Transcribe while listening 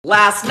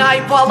Last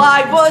night while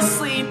I was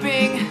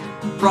sleeping,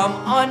 from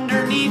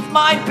underneath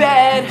my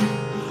bed,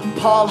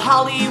 Paul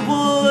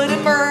Hollywood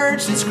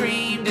emerged and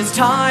screamed, "It's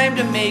time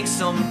to make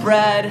some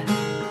bread."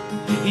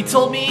 He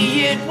told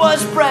me it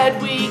was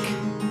bread week.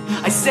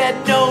 I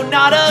said no,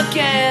 not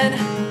again.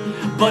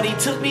 But he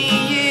took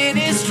me in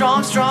his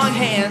strong, strong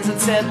hands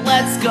and said,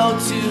 "Let's go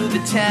to the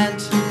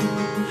tent."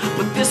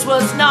 But this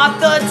was not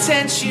the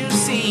tent you've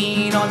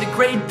seen on the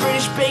Great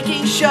British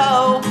Baking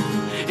Show.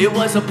 It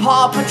was a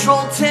Paw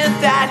Patrol tent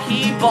that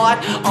he bought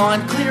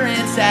on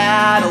clearance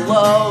at a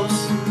Lowe's.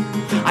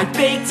 I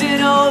baked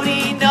an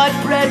oaty nut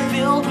bread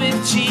filled with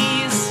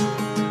cheese,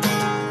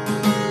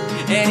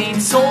 and he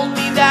told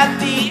me that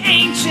the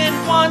ancient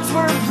ones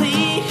were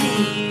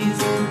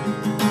pleased.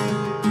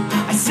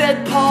 I said,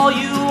 "Paul,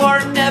 you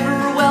are never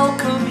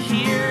welcome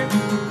here."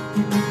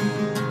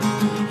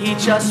 He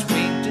just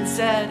winked and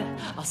said,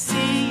 "I'll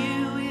see you